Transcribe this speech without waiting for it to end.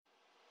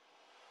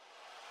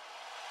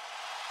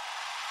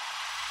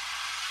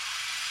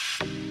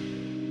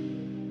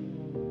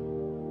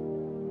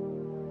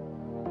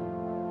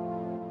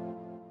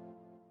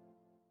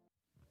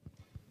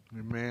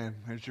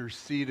As you're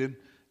seated,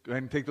 go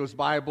ahead and take those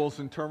Bibles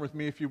and turn with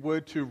me, if you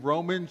would, to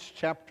Romans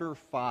chapter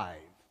 5.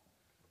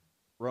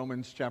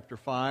 Romans chapter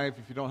 5.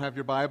 If you don't have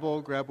your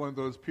Bible, grab one of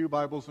those pew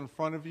Bibles in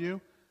front of you.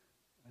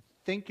 I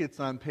think it's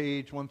on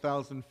page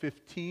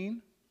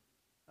 1015.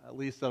 At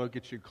least that'll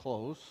get you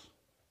close.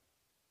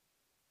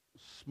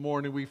 This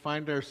morning we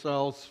find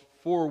ourselves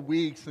 4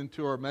 weeks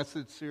into our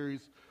message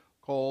series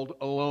called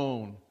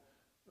Alone.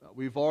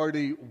 We've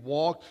already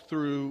walked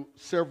through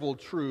several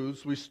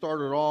truths. We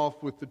started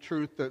off with the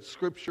truth that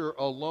Scripture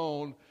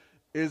alone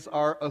is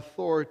our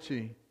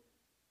authority.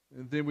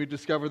 And then we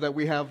discovered that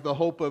we have the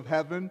hope of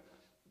heaven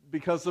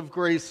because of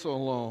grace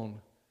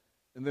alone.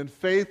 And then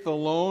faith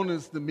alone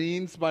is the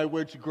means by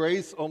which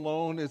grace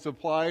alone is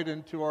applied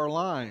into our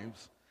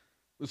lives.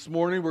 This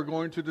morning we're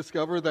going to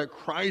discover that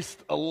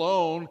Christ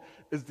alone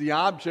is the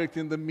object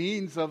and the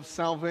means of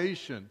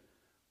salvation.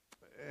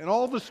 In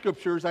all the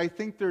Scriptures, I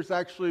think there's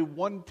actually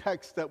one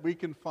text that we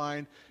can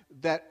find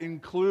that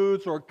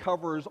includes or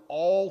covers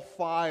all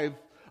 5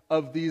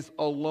 of these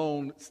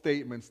alone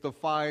statements, the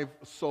 5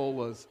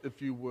 solas,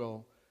 if you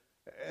will.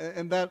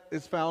 And that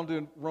is found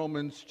in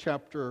Romans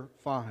chapter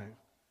 5.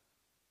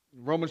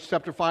 Romans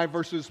chapter 5,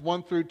 verses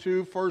 1 through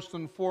 2, first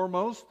and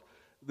foremost.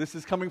 This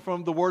is coming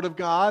from the Word of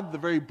God, the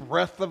very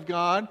breath of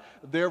God.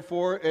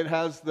 Therefore, it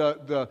has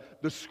the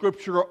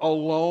Scripture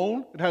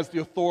alone. It has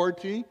the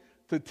authority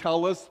to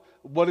tell us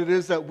what it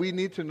is that we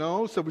need to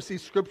know. So we see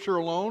Scripture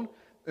alone.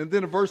 And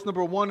then in verse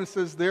number 1 it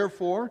says,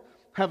 therefore,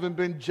 having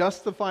been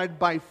justified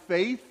by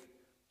faith.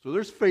 So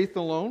there's faith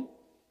alone.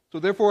 So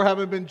therefore,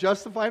 having been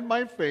justified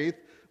by faith,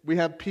 we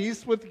have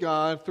peace with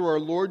God through our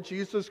Lord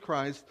Jesus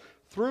Christ,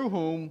 through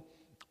whom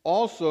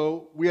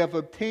also we have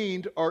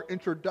obtained our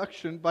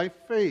introduction by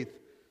faith.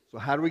 So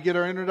how do we get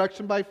our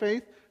introduction by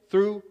faith?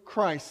 Through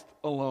Christ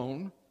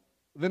alone.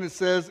 Then it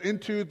says,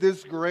 into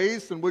this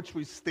grace in which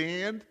we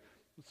stand.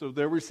 So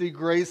there we see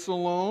grace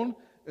alone,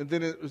 and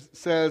then it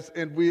says,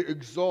 and we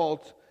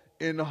exalt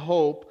in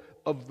hope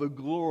of the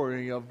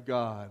glory of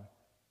God.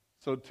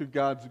 So to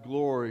God's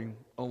glory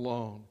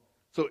alone.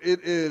 So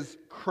it is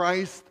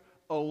Christ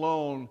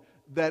alone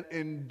that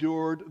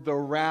endured the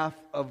wrath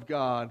of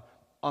God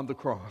on the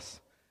cross.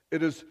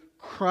 It is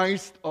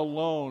Christ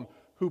alone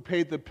who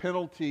paid the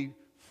penalty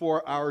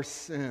for our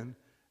sin.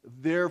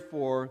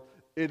 Therefore,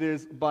 it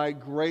is by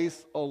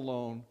grace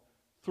alone,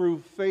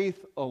 through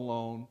faith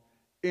alone,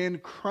 in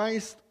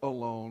Christ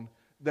alone,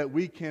 that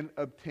we can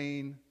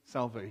obtain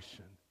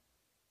salvation.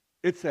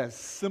 It's as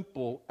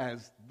simple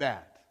as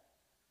that.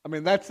 I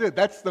mean, that's it.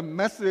 That's the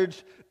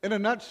message in a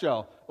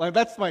nutshell. Like,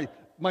 that's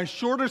my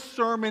shortest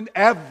sermon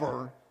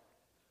ever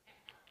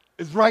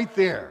is right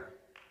there.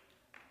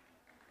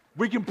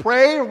 We can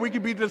pray or we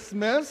can be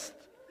dismissed,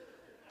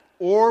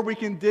 or we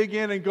can dig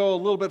in and go a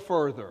little bit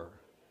further.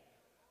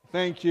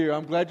 Thank you.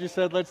 I'm glad you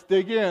said let's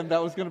dig in.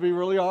 That was going to be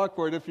really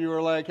awkward if you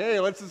were like,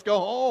 hey, let's just go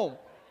home.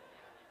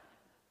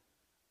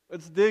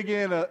 Let's dig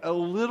in a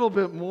little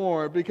bit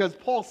more, because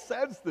Paul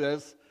says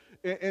this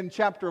in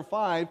chapter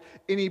 5,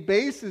 and he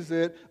bases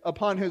it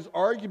upon his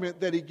argument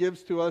that he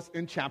gives to us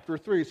in chapter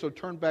 3. So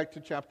turn back to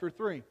chapter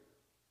 3,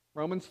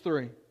 Romans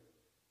 3.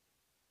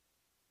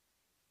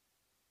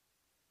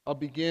 I'll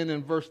begin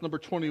in verse number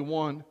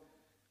 21. It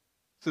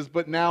says,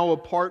 but now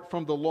apart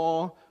from the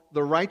law,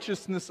 the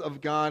righteousness of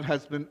God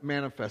has been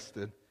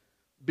manifested,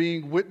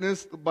 being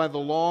witnessed by the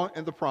law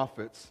and the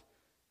prophets,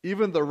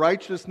 even the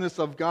righteousness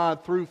of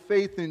God through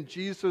faith in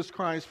Jesus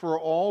Christ for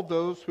all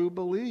those who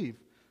believe.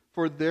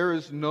 For there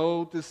is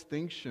no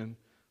distinction,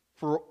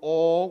 for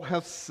all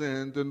have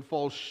sinned and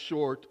fall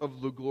short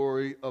of the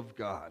glory of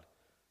God.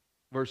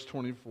 Verse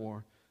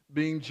 24,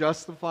 being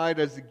justified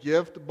as a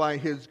gift by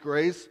His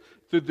grace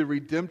through the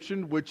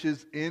redemption which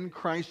is in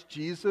Christ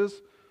Jesus,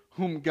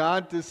 whom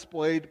God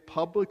displayed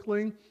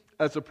publicly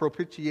as a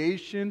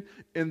propitiation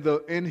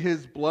in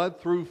His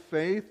blood through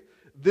faith.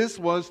 This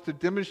was to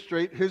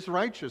demonstrate His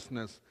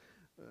righteousness,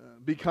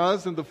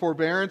 because in the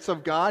forbearance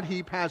of God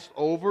He passed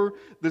over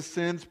the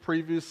sins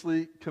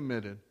previously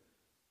committed.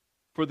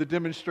 For the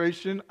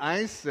demonstration,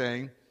 I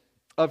say,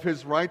 of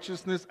His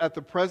righteousness at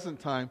the present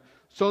time,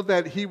 so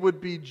that He would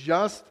be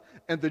just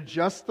and the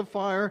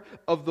justifier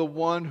of the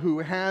one who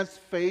has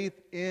faith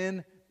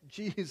in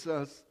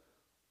Jesus.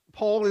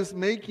 Paul is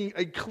making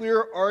a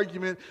clear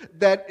argument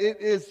that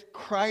it is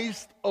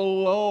Christ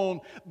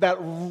alone that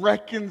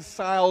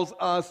reconciles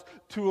us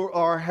to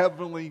our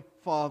Heavenly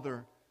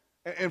Father.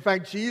 In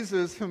fact,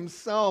 Jesus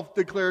Himself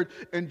declared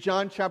in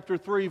John chapter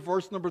 3,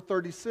 verse number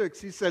 36,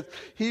 He says,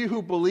 he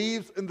who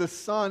believes in the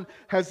Son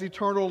has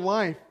eternal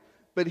life,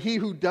 but he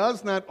who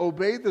does not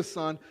obey the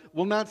Son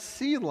will not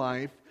see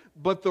life,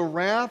 but the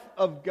wrath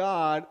of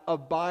God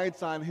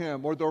abides on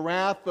him, or the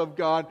wrath of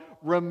God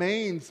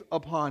remains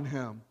upon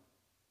him.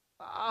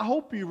 I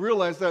hope you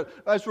realize that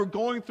as we're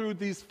going through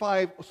these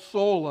 5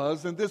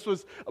 solas, and this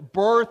was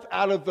birthed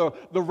out of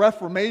the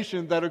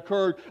Reformation that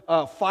occurred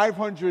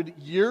 500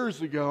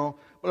 years ago,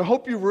 but I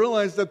hope you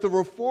realize that the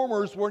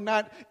Reformers were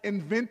not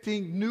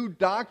inventing new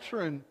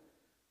doctrine.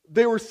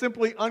 They were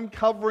simply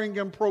uncovering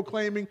and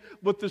proclaiming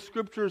what the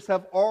Scriptures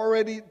have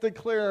already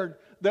declared.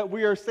 that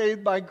we are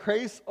saved by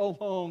grace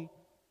alone,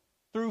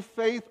 through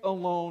faith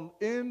alone,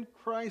 in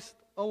Christ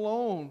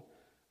alone.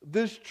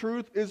 This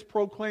truth is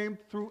proclaimed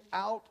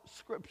throughout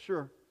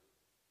Scripture.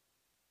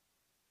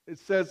 It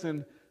says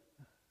in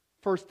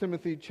 1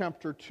 Timothy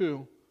chapter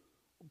 2,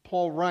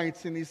 Paul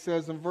writes, and he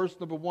says in verse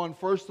number 1,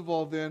 "First of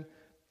all then,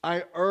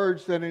 I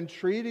urge that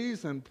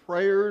entreaties and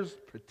prayers,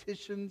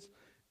 petitions,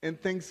 and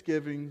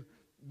thanksgiving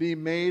be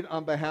made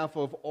on behalf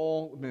of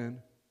all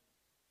men,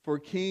 for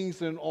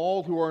kings and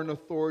all who are in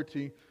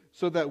authority,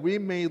 so that we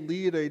may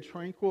lead a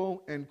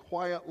tranquil and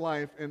quiet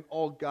life in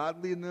all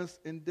godliness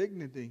and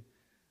dignity.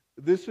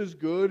 This is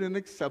good and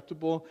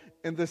acceptable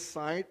in the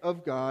sight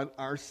of God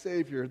our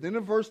Savior." Then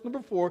in verse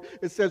number 4,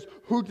 it says,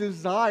 "Who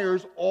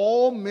desires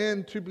all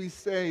men to be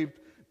saved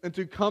and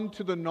to come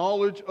to the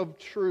knowledge of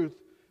truth.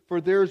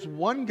 For there is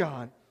one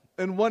God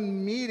and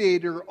one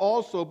mediator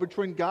also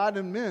between God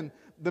and men,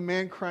 the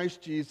man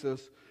Christ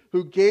Jesus,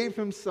 who gave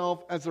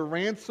himself as a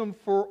ransom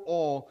for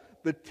all,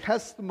 the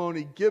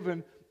testimony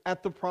given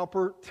at the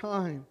proper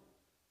time."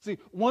 See,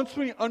 once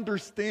we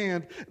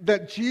understand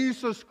that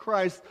Jesus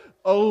Christ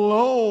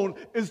alone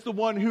is the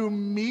one who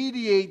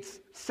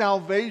mediates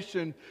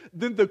salvation,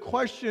 then the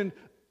question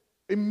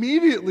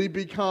immediately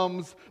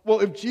becomes,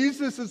 well, if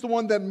Jesus is the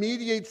one that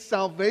mediates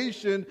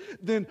salvation,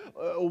 then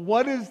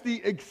what is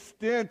the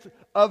extent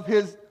of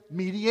his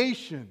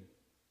mediation?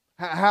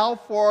 How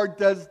far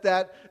does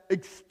that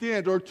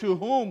extend, or to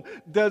whom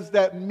does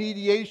that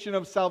mediation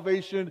of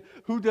salvation,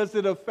 who does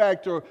it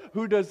affect, or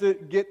who does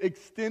it get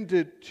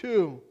extended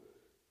to?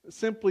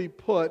 Simply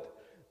put,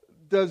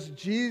 does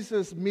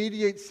Jesus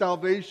mediate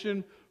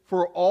salvation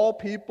for all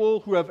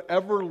people who have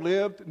ever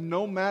lived,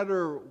 no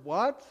matter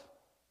what?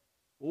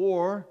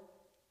 Or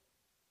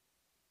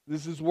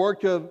is his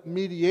work of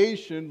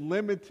mediation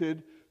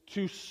limited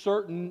to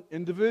certain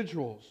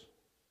individuals?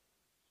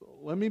 So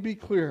let me be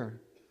clear.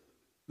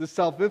 The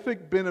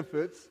salvific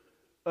benefits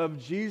of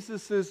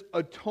Jesus'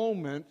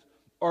 atonement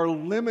are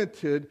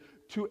limited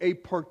to a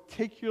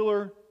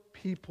particular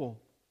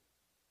people.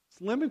 It's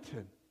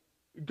limited.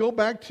 Go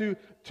back to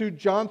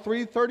John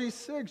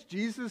 3:36.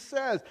 Jesus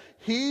says,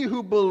 "He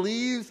who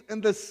believes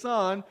in the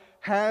Son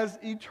has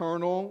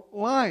eternal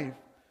life."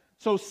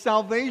 So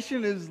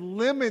salvation is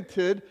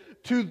limited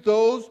to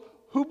those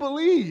who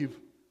believe,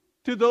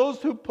 to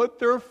those who put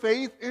their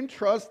faith and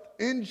trust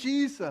in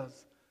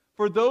Jesus,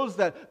 for those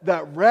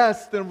that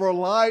rest and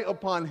rely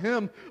upon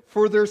Him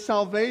for their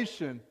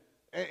salvation.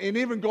 And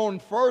even going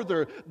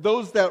further,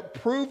 those that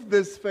prove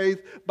this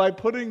faith by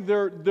putting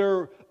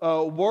their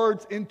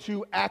words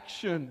into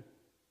action.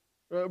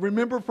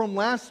 Remember from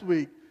last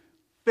week,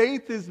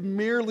 faith is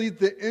merely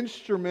the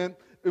instrument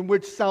in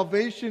which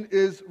salvation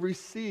is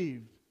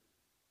received.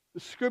 The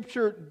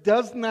Scripture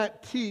does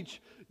not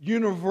teach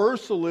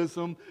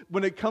universalism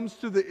when it comes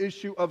to the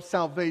issue of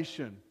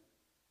salvation.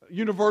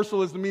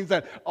 Universalism means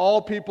that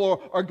all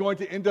people are going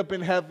to end up in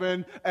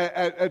heaven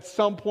at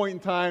some point in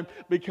time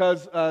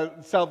because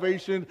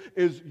salvation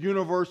is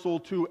universal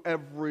to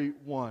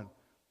everyone.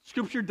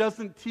 Scripture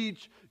doesn't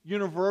teach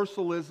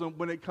universalism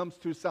when it comes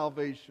to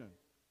salvation.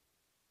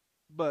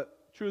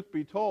 But truth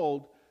be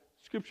told,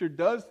 Scripture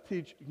does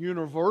teach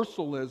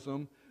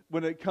universalism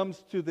when it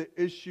comes to the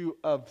issue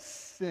of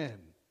sin.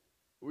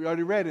 We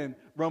already read in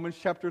Romans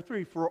chapter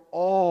 3, "For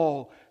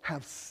all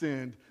have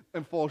sinned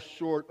and fall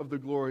short of the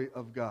glory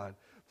of God."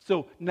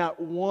 So not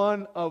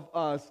one of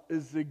us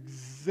is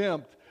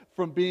exempt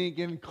from being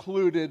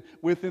included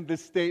within the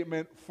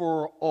statement,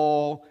 "For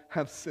all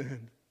have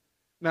sinned."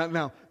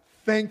 Now,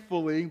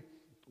 thankfully,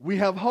 we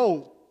have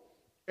hope.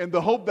 And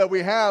the hope that we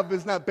have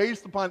is not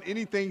based upon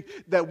anything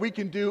that we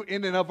can do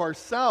in and of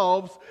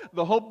ourselves.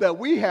 The hope that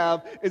we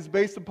have is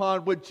based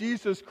upon what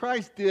Jesus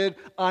Christ did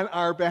on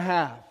our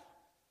behalf.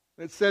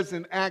 It says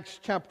in Acts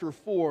chapter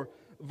 4,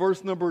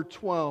 verse number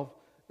 12,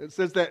 it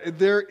says that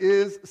there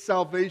is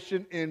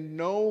salvation in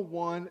no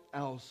one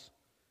else,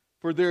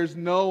 for there is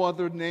no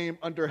other name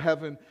under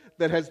heaven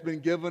that has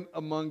been given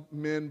among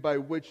men by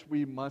which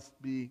we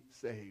must be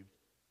saved.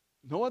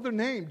 No other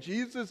name.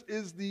 Jesus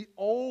is the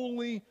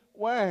only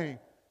way.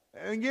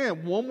 And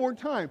again, one more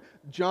time,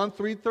 John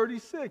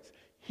 3:36.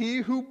 "He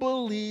who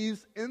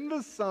believes in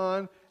the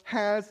Son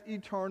has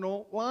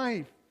eternal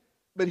life.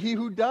 But he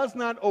who does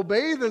not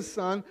obey the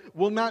Son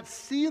will not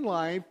see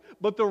life,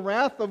 but the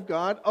wrath of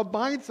God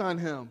abides on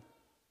him."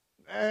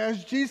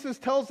 As Jesus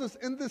tells us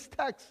in this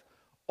text,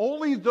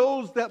 only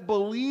those that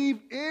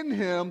believe in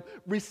Him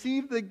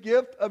receive the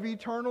gift of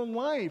eternal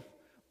life.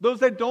 Those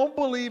that don't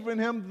believe in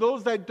Him,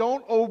 those that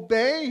don't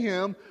obey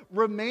Him,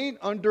 remain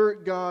under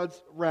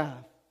God's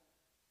wrath.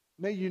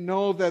 May you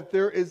know that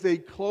there is a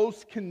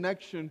close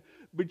connection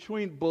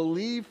between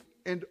belief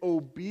and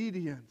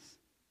obedience.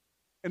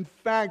 In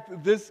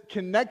fact, this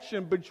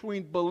connection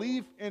between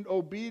belief and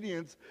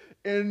obedience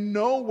in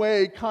no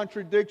way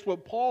contradicts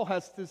what Paul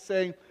has to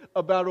say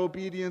about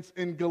obedience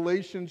in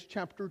Galatians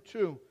chapter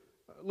 2.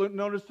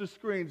 Notice the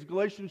screens.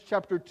 Galatians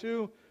chapter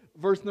 2,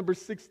 verse number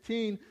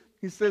 16,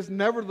 he says,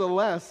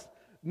 "Nevertheless,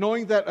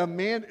 knowing that a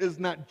man is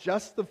not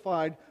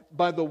justified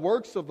by the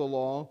works of the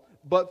law,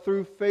 but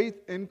through faith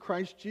in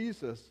Christ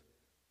Jesus.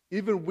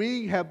 Even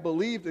we have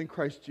believed in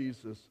Christ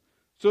Jesus,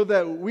 so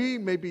that we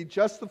may be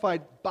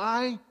justified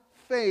by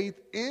faith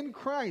in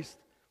Christ,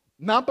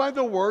 not by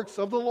the works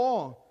of the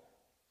law.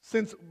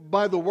 Since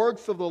by the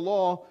works of the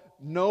law,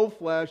 no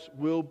flesh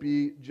will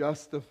be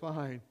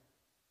justified.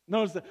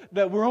 Notice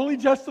that we're only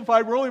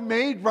justified, we're only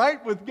made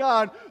right with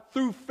God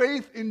through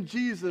faith in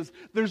Jesus.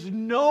 There's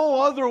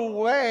no other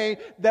way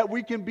that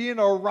we can be in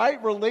a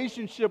right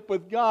relationship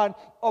with God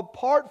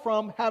apart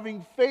from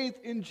having faith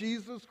in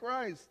Jesus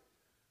Christ.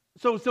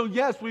 So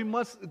yes, we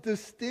must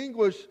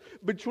distinguish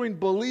between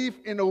belief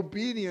and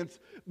obedience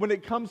when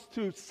it comes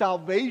to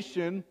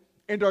salvation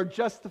and our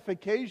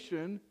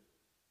justification,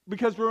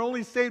 because we're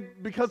only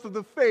saved because of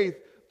the faith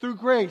through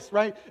grace,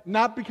 right?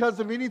 Not because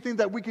of anything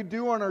that we could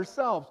do on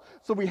ourselves.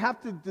 So we have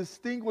to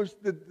distinguish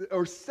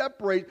or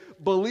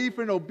separate belief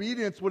and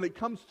obedience when it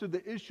comes to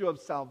the issue of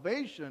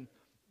salvation.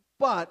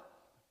 But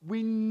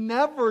we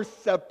never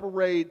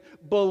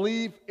separate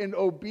belief and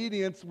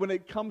obedience when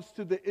it comes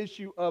to the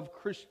issue of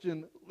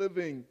Christian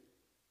living.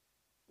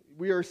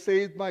 We are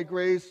saved by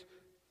grace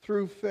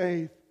through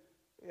faith.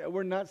 Yeah,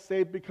 we're not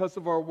saved because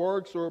of our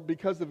works or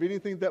because of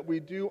anything that we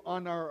do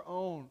on our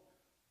own.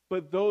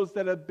 But those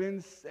that have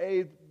been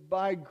saved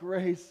by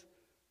grace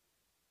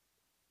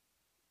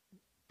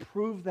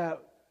prove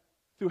that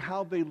through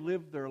how they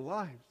live their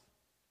lives.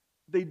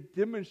 They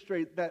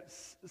demonstrate that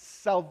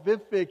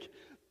salvific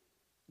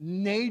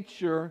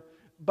nature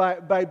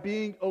by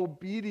being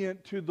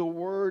obedient to the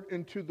word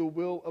and to the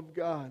will of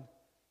God.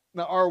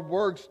 Now, our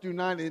works do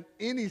not in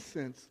any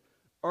sense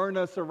earn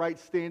us a right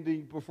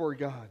standing before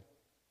God.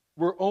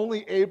 We're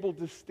only able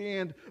to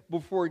stand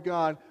before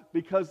God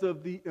because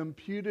of the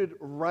imputed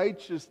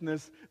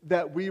righteousness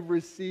that we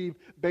receive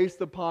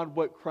based upon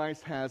what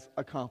Christ has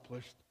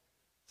accomplished.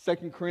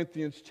 2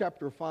 Corinthians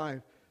chapter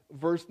 5,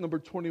 verse number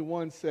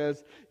 21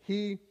 says,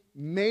 He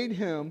made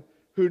him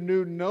who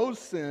knew no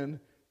sin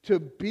to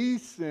be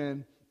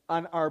sin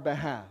on our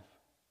behalf,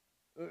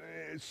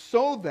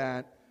 so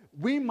that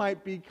we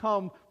might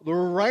become the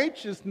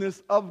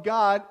righteousness of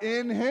God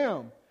in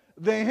him.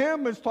 The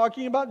him is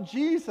talking about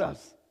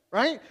Jesus.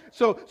 Right?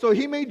 So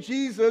he made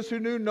Jesus, who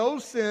knew no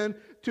sin,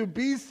 to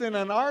be sin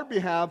on our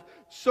behalf,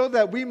 so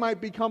that we might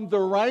become the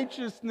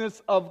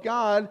righteousness of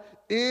God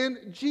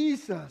in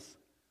Jesus.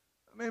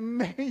 I mean,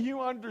 may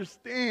you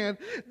understand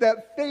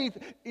that faith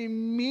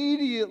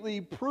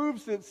immediately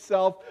proves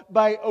itself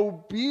by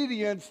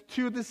obedience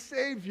to the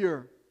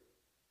Savior.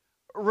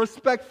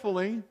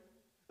 Respectfully,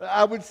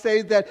 I would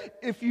say that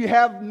if you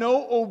have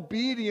no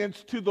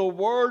obedience to the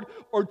word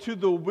or to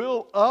the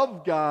will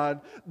of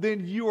God,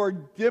 then you are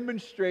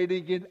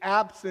demonstrating an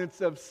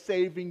absence of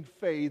saving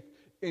faith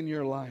in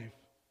your life.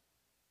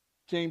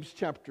 James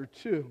chapter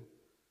 2,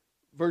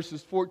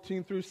 verses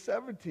 14 through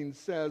 17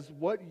 says,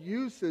 What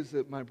use is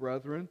it, my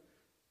brethren,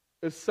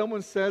 if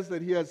someone says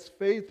that he has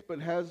faith but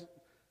has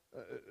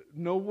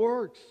no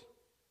works?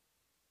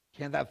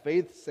 Can that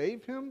faith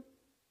save him?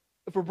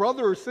 If a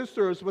brother or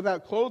sister is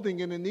without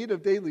clothing and in need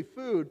of daily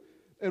food,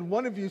 and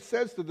one of you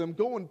says to them,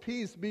 Go in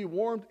peace, be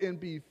warmed and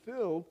be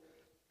filled,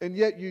 and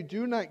yet you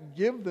do not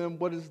give them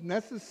what is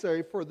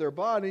necessary for their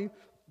body,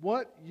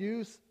 what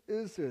use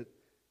is it?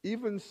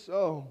 Even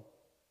so,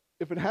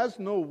 faith, if it has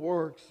no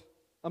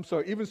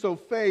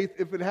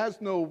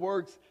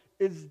works,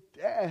 is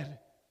dead,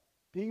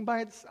 being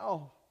by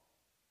itself.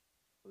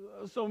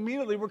 So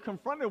immediately we're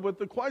confronted with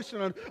the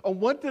question on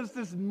what does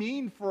this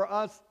mean for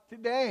us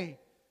today?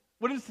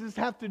 What does this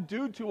have to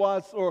do to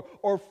us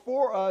or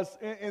for us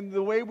in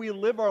the way we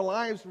live our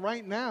lives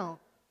right now?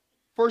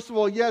 First of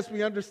all, yes,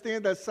 we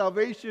understand that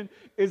salvation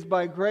is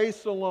by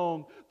grace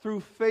alone, through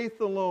faith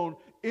alone,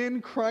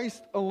 in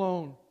Christ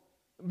alone.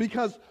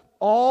 Because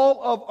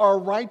all of our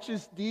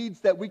righteous deeds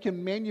that we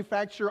can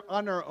manufacture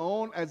on our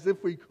own as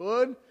if we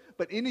could,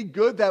 but any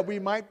good that we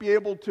might be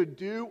able to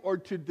do or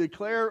to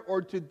declare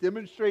or to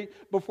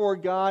demonstrate before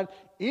God,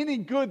 any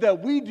good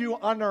that we do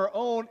on our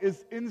own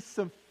is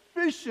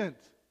insufficient.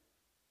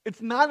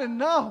 It's not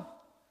enough.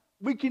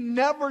 We can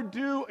never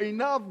do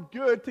enough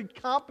good to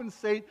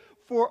compensate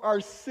for our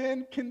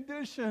sin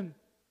condition.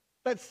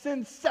 That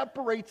sin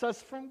separates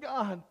us from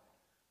God.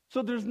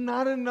 So there's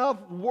not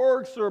enough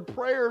works or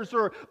prayers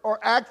or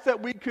acts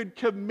that we could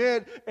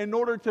commit in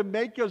order to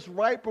make us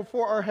right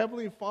before our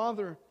Heavenly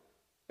Father.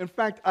 In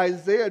fact,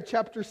 Isaiah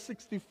chapter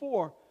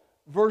 64,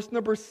 verse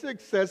number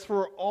 6 says,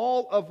 For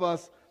all of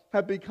us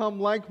have become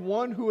like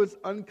one who is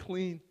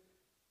unclean,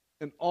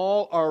 and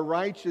all our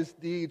righteous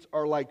deeds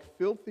are like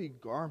filthy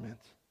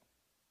garments.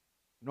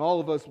 And all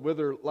of us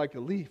wither like a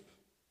leaf,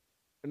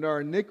 and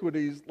our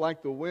iniquities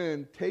like the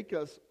wind take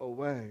us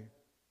away.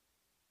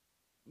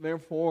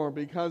 Therefore,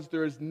 because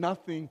there is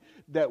nothing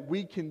that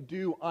we can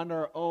do on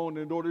our own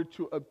in order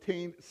to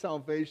obtain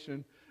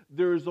salvation,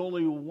 there is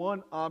only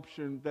one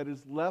option that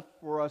is left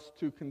for us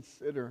to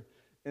consider,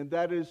 and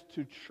that is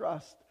to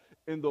trust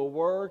in the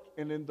work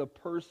and in the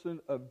person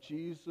of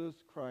Jesus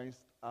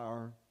Christ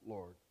our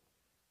Lord.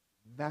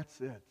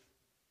 That's it.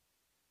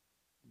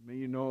 May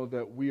you know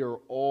that we are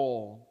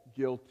all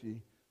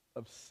guilty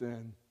of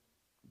sin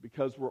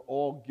because we're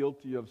all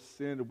guilty of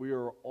sin and we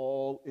are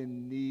all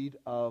in need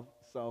of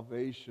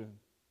salvation.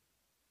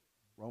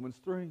 Romans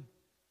 3,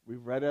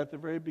 we've read at the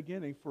very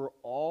beginning, for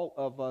all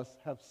of us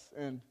have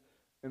sinned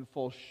and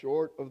fall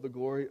short of the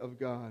glory of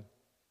God.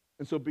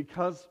 And so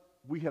because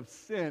we have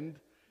sinned,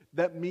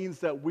 that means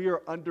that we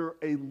are under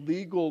a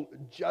legal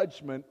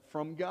judgment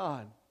from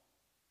God.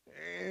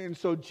 And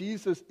so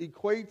Jesus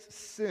equates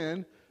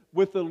sin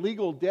with a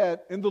legal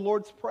debt in the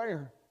Lord's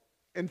Prayer.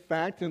 In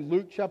fact, in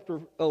Luke chapter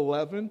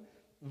 11,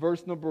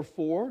 verse number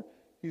 4,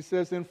 he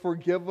says, and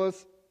forgive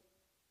us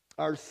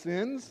our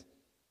sins,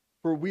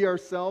 for we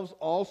ourselves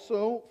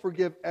also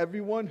forgive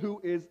everyone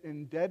who is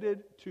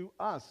indebted to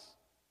us.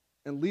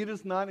 And lead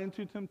us not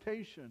into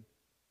temptation.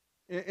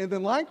 And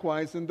then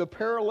likewise, in the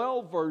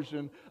parallel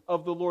version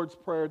of the Lord's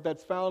Prayer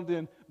that's found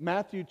in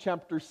Matthew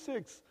chapter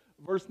 6,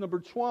 verse number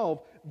 12,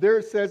 there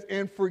it says,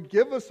 and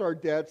forgive us our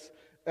debts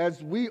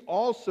as we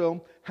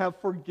also have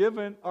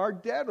forgiven our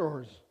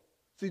debtors.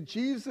 See,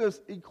 Jesus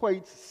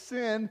equates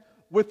sin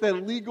with a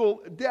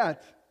legal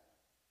debt.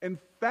 In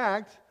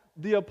fact,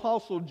 the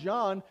Apostle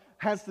John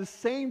has the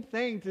same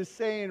thing to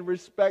say in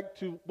respect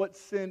to what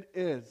sin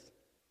is.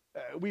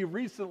 We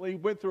recently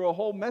went through a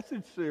whole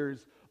message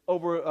series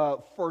over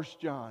 1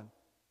 John.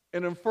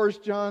 And in 1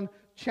 John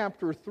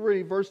chapter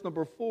 3, verse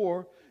number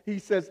 4, he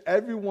says,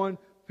 everyone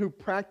who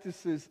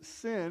practices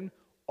sin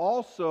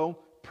also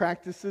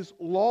practices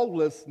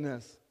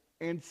lawlessness.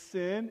 And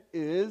sin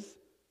is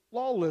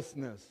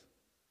lawlessness.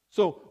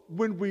 So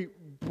when we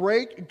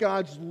break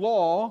God's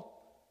law,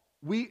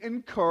 we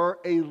incur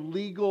a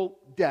legal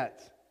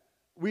debt.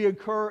 We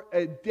incur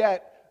a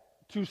debt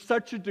to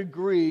such a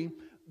degree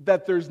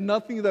that there's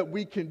nothing that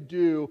we can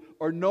do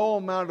or no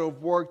amount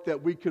of work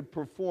that we could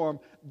perform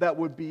that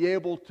would be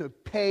able to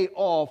pay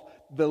off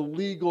the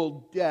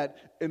legal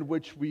debt in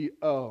which we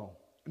owe.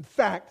 In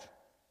fact,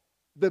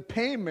 the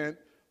payment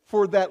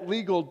for that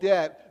legal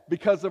debt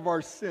because of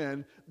our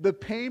sin, the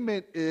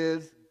payment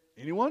is,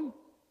 anyone?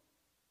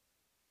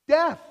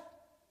 Death.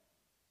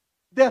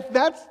 Death,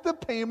 that's the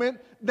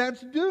payment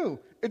that's due.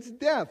 It's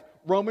death.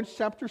 Romans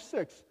chapter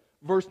 6,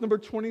 verse number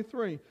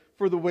 23.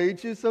 For the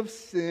wages of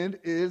sin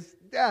is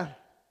death.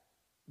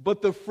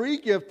 But the free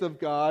gift of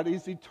God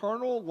is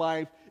eternal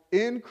life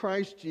in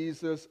Christ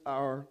Jesus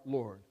our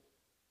Lord.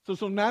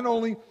 So not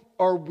only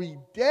are we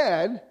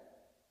dead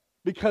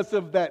because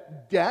of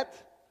that debt,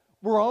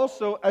 we're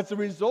also, as a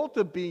result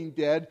of being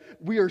dead,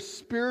 we are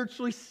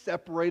spiritually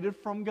separated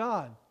from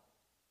God.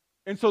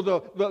 And so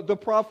the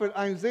prophet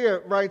Isaiah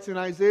writes in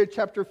Isaiah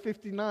chapter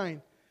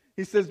 59,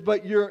 he says,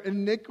 but your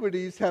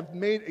iniquities have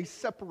made a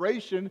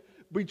separation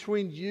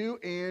between you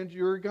and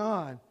your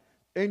God,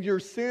 and your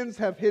sins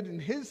have hidden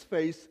his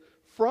face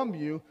from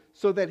you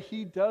so that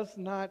he does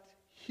not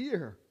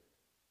hear.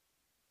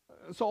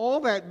 So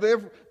all that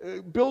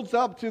builds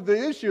up to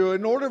the issue.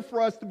 In order for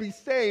us to be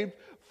saved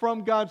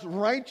from God's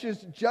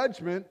righteous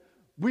judgment,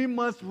 we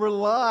must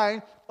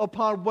rely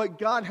upon what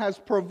God has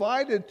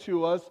provided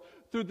to us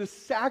through the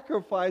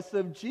sacrifice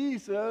of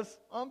Jesus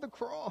on the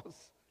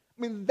cross.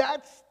 I mean,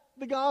 that's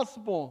the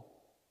gospel.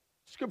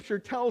 Scripture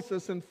tells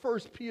us in 1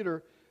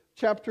 Peter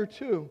chapter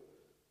 2,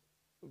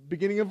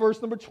 beginning of verse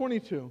number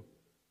 22,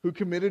 who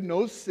committed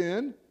no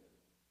sin,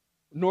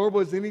 nor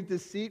was any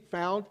deceit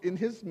found in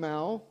his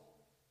mouth,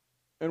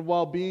 and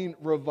while being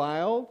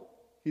reviled,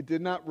 he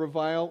did not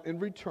revile in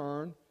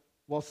return.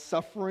 While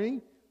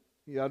suffering,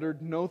 he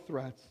uttered no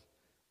threats,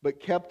 but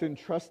kept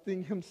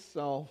entrusting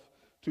himself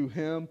to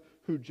him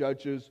who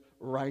judges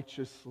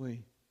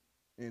righteously.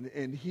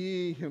 And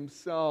he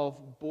himself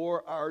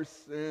bore our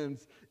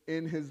sins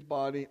in his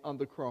body on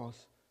the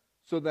cross,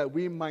 so that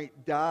we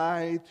might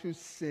die to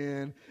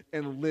sin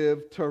and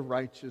live to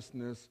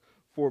righteousness.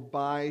 For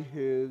by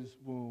his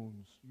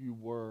wounds you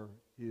were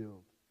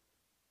healed.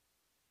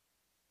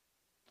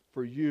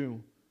 For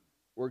you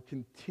were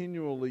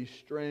continually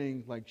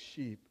straying like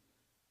sheep,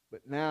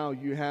 but now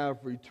you have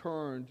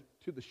returned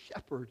to the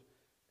shepherd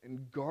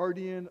and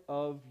guardian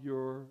of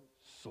your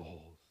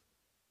souls.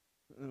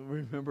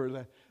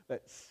 Remember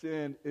that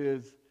sin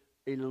is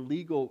a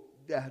legal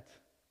debt.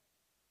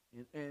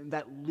 And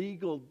that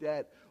legal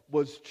debt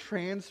was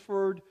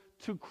transferred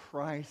to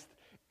Christ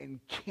and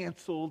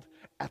canceled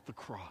at the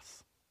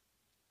cross.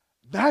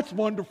 That's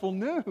wonderful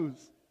news.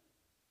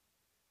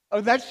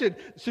 Oh, that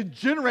should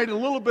generate a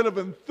little bit of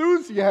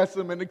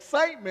enthusiasm and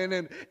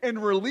excitement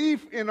and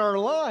relief in our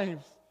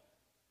lives.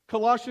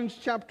 Colossians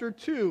chapter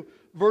 2,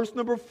 verse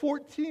number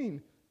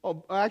 14.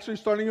 Actually,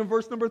 starting in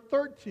verse number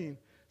 13.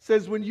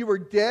 Says, when you were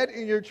dead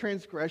in your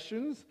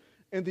transgressions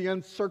and the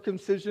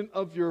uncircumcision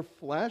of your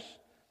flesh,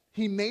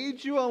 he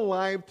made you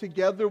alive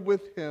together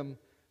with him,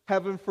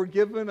 having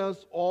forgiven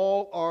us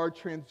all our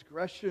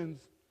transgressions,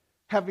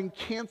 having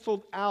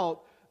canceled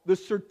out the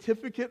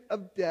certificate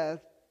of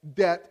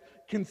debt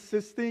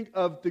consisting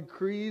of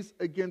decrees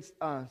against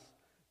us,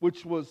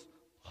 which was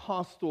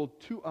hostile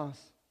to us.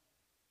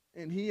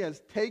 And he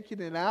has taken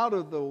it out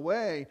of the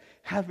way,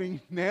 having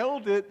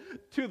nailed it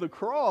to the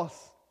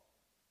cross.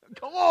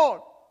 Come on.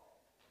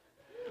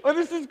 Oh,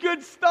 this is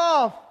good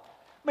stuff.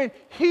 Man,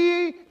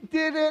 he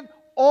didn't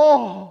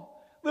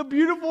all. The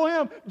beautiful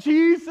hymn,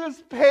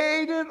 Jesus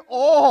paid it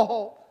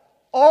all.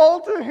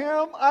 All to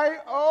him I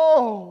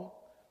owe.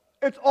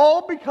 It's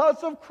all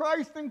because of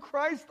Christ and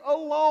Christ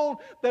alone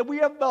that we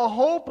have the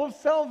hope of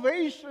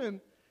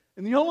salvation.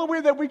 And the only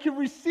way that we can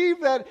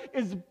receive that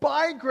is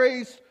by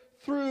grace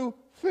through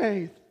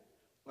faith.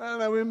 I don't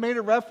know, we made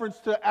a reference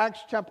to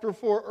Acts chapter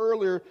 4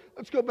 earlier.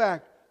 Let's go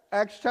back.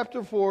 Acts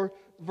chapter 4,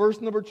 verse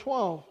number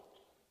 12.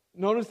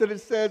 Notice that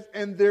it says,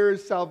 and there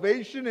is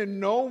salvation in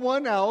no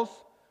one else.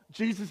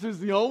 Jesus is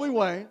the only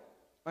way,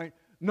 right?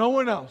 No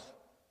one else.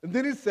 And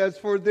then it says,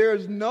 for there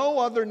is no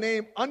other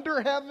name under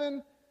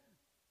heaven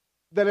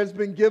that has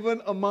been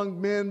given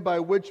among men by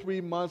which we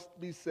must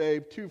be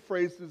saved. Two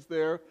phrases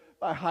there.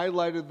 I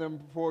highlighted them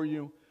for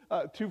you.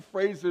 Two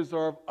phrases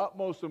are of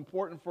utmost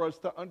importance for us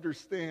to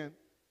understand.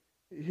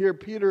 Here,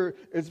 Peter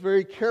is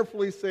very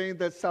carefully saying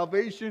that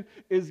salvation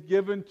is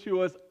given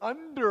to us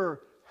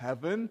under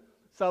heaven.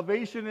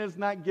 Salvation is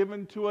not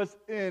given to us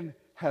in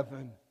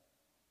heaven.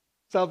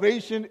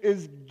 Salvation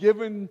is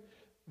given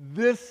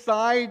this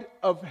side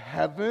of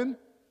heaven,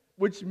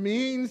 which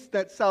means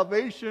that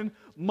salvation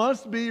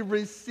must be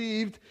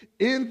received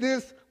in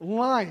this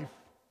life.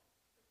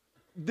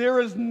 There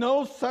is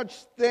no such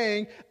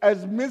thing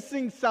as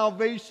missing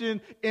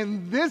salvation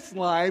in this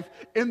life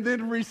and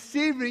then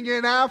receiving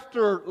it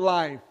after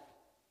life.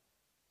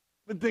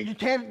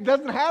 It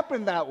doesn't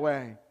happen that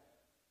way.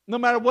 No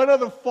matter what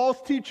other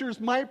false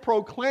teachers might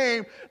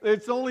proclaim,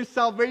 it's only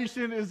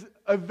salvation is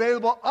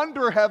available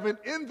under heaven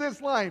in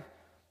this life.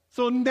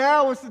 So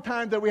now is the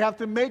time that we have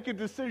to make a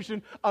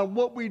decision on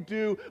what we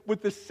do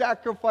with the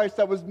sacrifice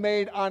that was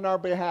made on our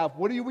behalf.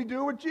 What do we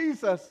do with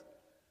Jesus?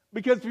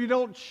 Because if you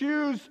don't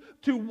choose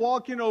to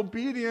walk in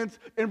obedience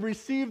and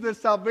receive the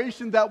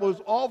salvation that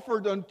was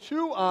offered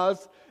unto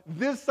us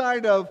this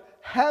side of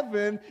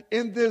heaven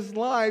in this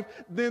life,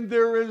 then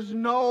there is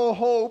no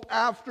hope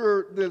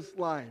after this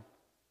life.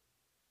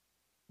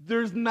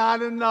 There's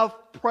not enough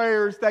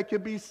prayers that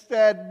can be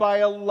said by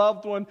a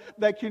loved one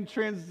that can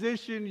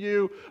transition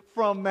you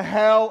from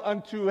hell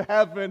unto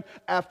heaven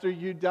after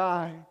you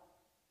die.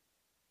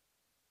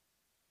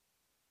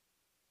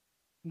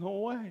 No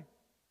way.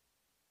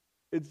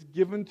 It's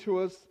given to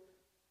us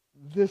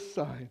this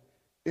side,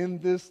 in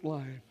this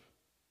life.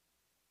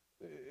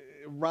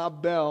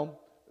 Rob Bell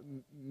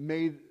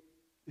made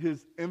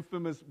his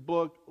infamous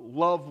book,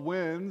 Love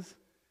Wins.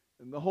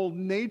 And the whole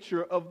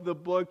nature of the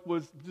book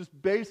was just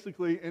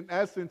basically, in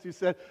essence, he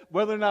said,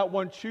 whether or not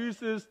one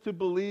chooses to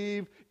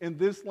believe in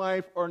this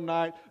life or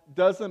not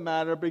doesn't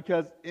matter,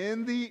 because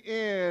in the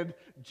end,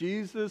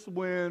 Jesus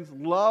wins,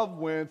 love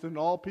wins, and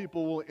all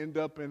people will end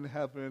up in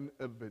heaven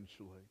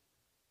eventually.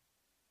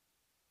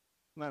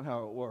 Not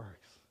how it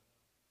works.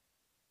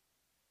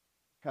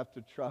 You have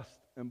to trust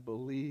and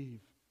believe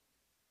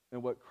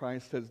in what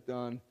Christ has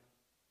done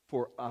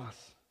for us.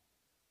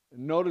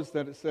 And notice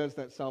that it says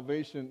that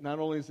salvation, not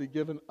only is it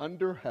given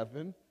under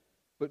heaven,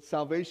 but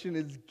salvation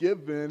is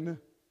given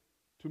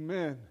to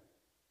men,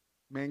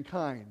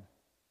 mankind,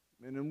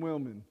 men and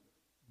women,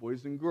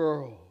 boys and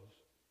girls,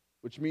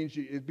 which means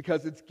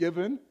because it's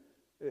given,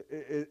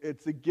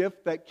 it's a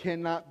gift that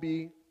cannot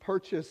be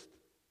purchased.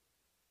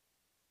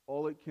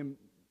 All it can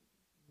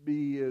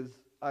be is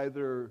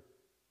either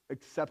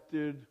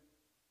accepted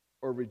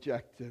or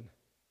rejected.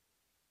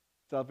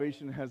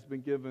 Salvation has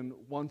been given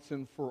once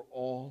and for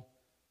all.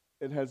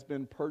 It has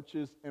been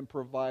purchased and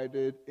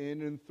provided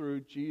in and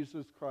through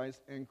Jesus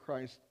Christ and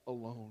Christ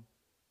alone.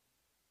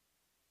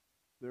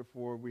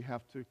 Therefore, we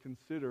have to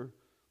consider,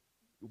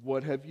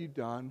 what have you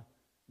done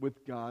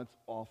with God's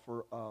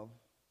offer of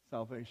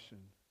salvation?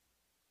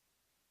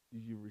 Do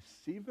you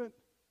receive it,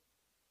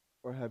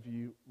 or have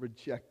you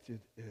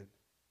rejected it?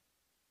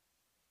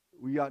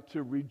 We ought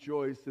to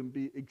rejoice and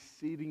be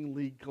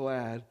exceedingly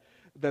glad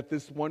that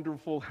this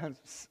wonderful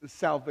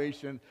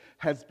salvation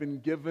has been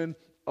given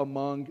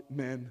among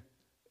men.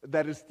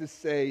 That is to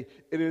say,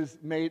 it is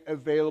made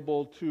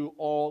available to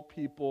all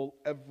people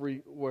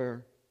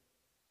everywhere.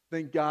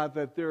 Thank God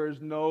that there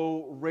is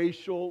no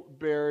racial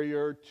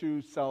barrier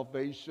to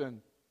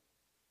salvation.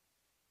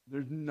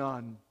 There's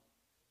none.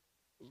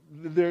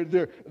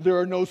 There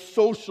are no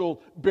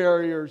social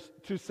barriers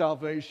to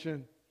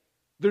salvation.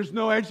 There's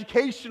no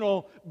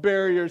educational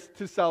barriers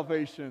to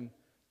salvation.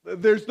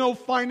 There's no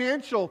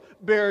financial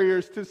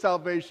barriers to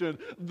salvation.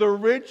 The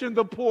rich and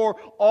the poor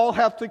all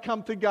have to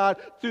come to God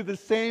through the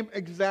same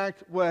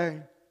exact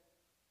way.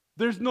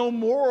 There's no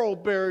moral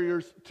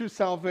barriers to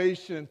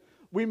salvation.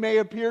 We may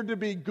appear to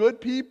be good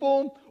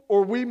people,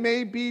 or we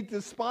may be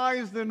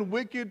despised and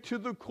wicked to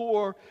the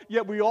core,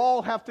 yet we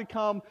all have to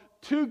come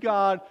to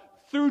God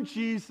through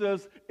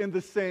Jesus in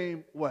the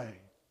same way.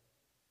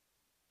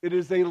 It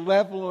is a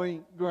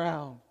leveling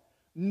ground.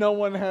 No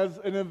one has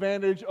an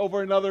advantage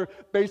over another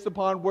based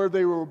upon where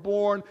they were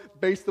born,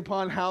 based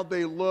upon how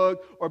they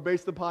look, or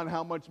based upon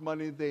how much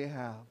money they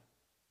have.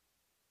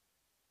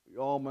 We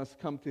all must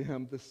come to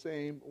Him the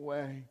same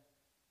way.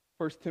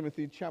 1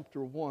 Timothy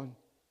chapter 1,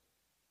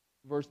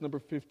 verse number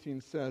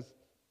 15 says,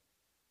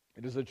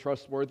 "It is a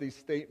trustworthy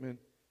statement,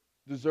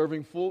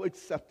 deserving full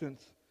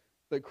acceptance,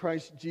 that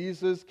Christ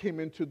Jesus came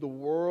into the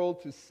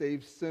world to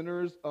save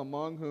sinners,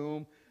 among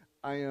whom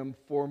I am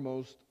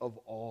foremost of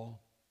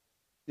all.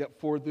 Yet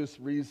for this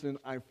reason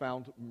I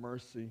found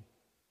mercy,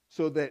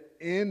 so that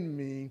in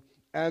me,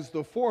 as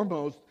the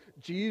foremost,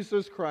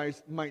 Jesus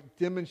Christ might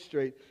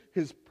demonstrate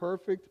his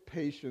perfect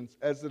patience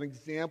as an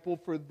example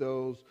for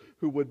those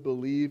who would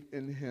believe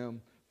in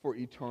him for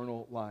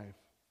eternal life.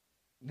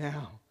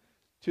 Now,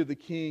 to the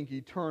King,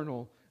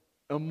 eternal,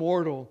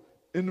 immortal,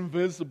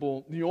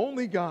 invisible, the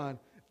only God,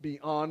 be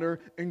honor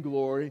and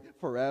glory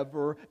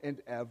forever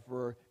and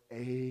ever.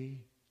 Amen.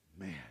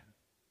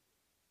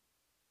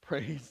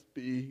 Praise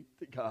be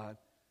to God.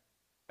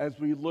 As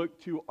we look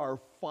to our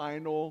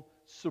final,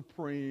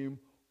 supreme,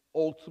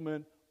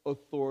 ultimate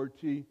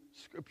authority,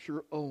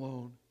 Scripture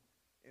alone.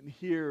 And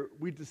here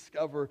we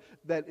discover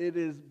that it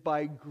is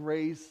by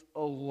grace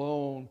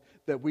alone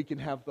that we can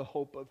have the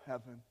hope of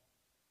heaven.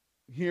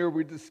 Here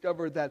we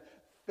discover that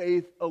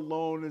faith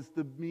alone is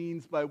the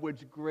means by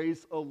which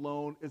grace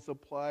alone is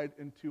applied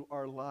into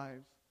our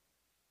lives.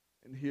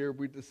 And here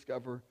we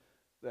discover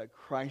that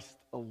Christ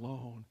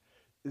alone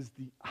is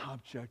the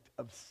object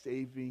of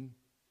saving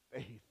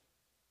faith.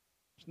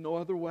 There's no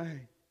other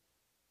way.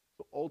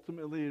 So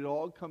ultimately, it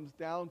all comes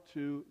down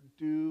to,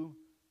 do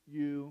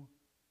you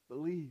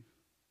believe?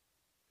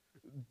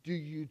 Do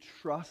you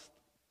trust?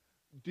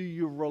 Do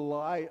you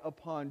rely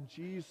upon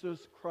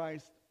Jesus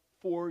Christ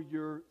for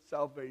your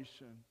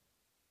salvation?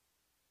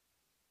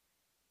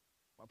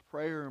 My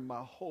prayer and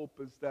my hope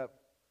is that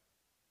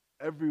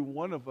every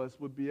one of us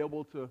would be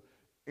able to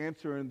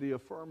answer in the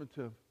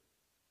affirmative.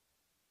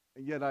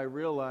 And yet I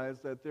realize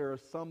that there are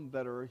some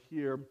that are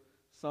here,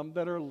 some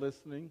that are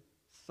listening,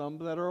 some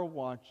that are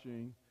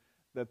watching,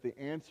 that the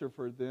answer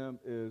for them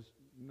is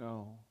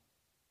no.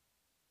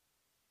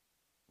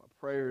 My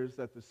prayer is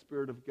that the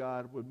Spirit of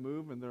God would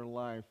move in their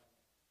life,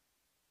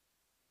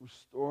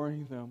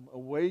 restoring them,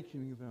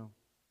 awakening them,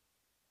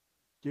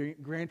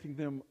 granting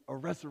them a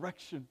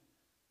resurrection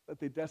that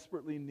they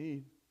desperately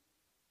need,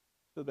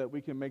 so that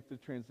we can make the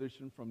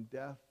transition from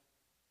death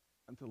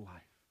unto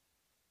life.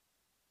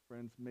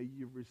 Friends, may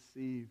you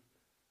receive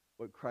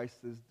what Christ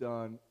has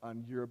done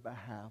on your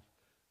behalf,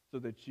 so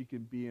that you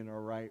can be in a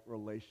right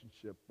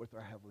relationship with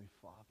our Heavenly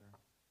Father.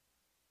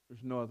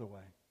 There's no other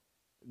way.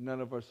 None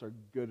of us are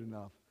good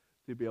enough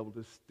to be able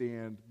to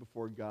stand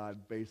before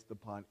God based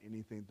upon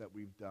anything that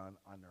we've done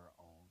on our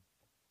own.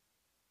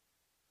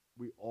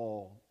 We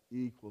all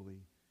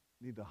equally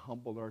need to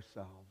humble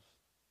ourselves,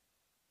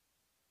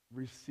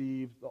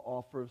 receive the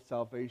offer of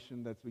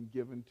salvation that's been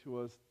given to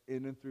us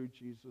in and through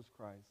Jesus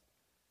Christ,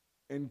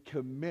 and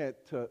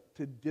commit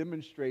to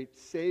demonstrate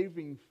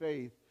saving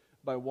faith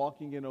by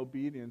walking in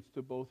obedience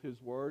to both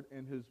his word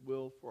and his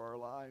will for our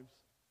lives.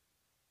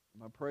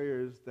 My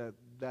prayer is that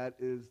that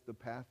is the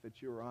path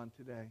that you're on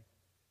today.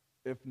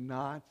 If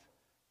not,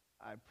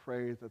 I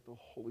pray that the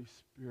Holy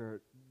Spirit,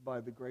 by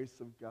the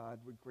grace of God,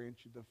 would grant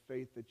you the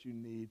faith that you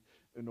need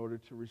in order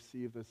to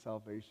receive the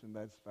salvation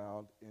that's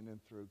found in and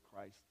through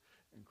Christ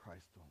and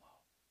Christ alone.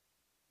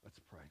 Let's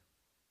pray.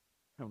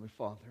 Heavenly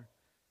Father,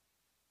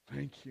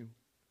 thank you.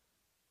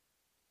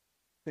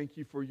 Thank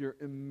you for your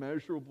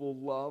immeasurable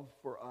love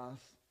for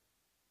us.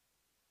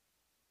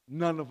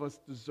 None of us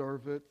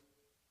deserve it.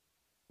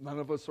 None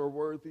of us are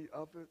worthy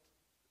of it.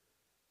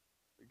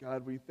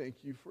 God, we thank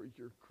you for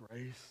your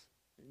grace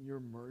and your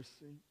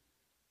mercy.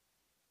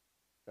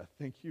 God,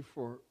 thank you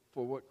for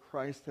what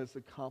Christ has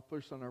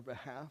accomplished on our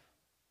behalf.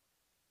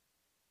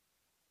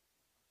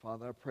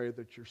 Father, I pray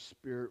that your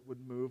Spirit would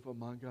move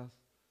among us,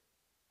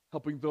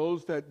 helping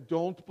those that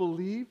don't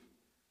believe.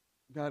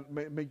 God,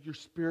 may your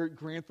Spirit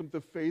grant them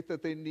the faith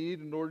that they need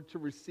in order to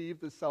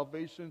receive the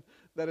salvation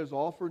that is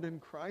offered in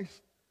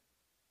Christ.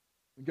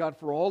 God,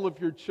 for all of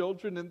your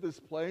children in this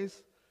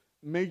place,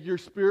 may your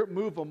Spirit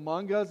move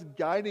among us,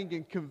 guiding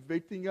and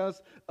convicting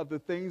us of the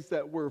things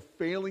that we're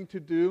failing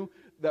to do,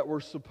 that we're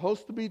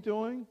supposed to be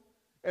doing,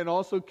 and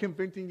also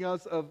convicting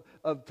us of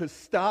to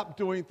stop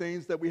doing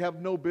things that we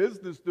have no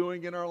business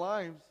doing in our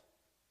lives.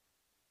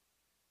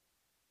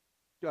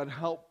 God,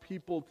 help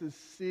people to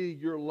see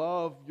your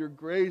love, your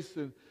grace,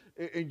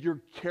 and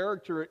your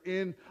character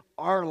in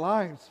our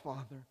lives,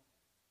 Father.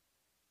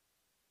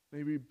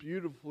 May we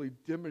beautifully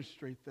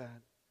demonstrate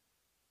that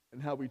in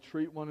how we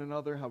treat one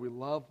another, how we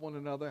love one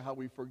another, how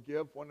we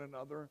forgive one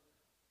another,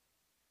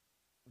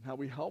 and how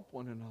we help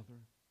one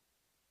another.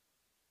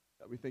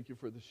 God, we thank you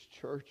for this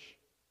church.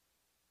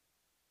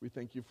 We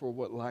thank you for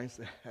what lies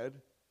ahead.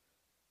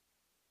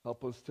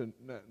 Help us to,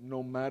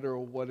 no matter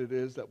what it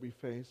is that we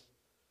face,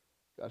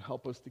 God,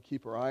 help us to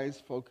keep our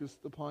eyes focused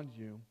upon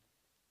you,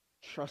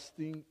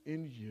 trusting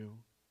in you.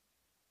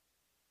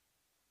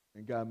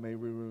 And God, may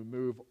we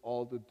remove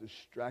all the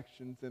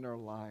distractions in our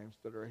lives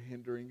that are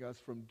hindering us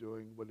from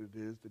doing what it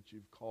is that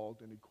you've called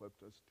and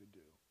equipped us to do.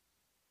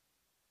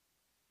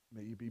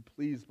 May you be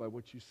pleased by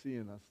what you see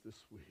in us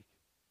this week.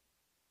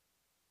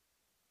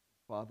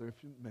 Father,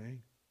 if you may,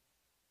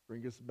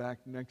 bring us back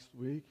next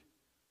week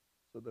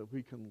so that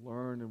we can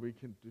learn and we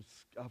can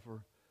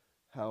discover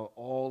how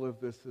all of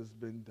this has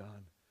been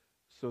done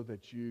so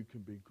that you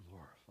can be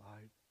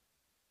glorified.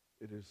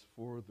 It is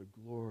for the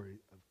glory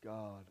of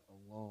God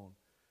alone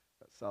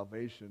that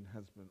salvation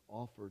has been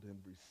offered and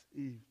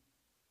received.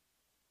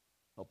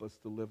 Help us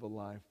to live a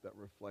life that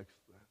reflects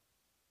that.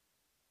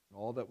 In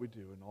all that we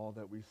do and all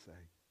that we say,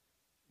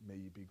 may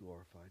you be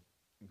glorified.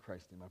 In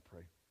Christ's name I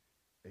pray.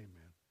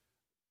 Amen.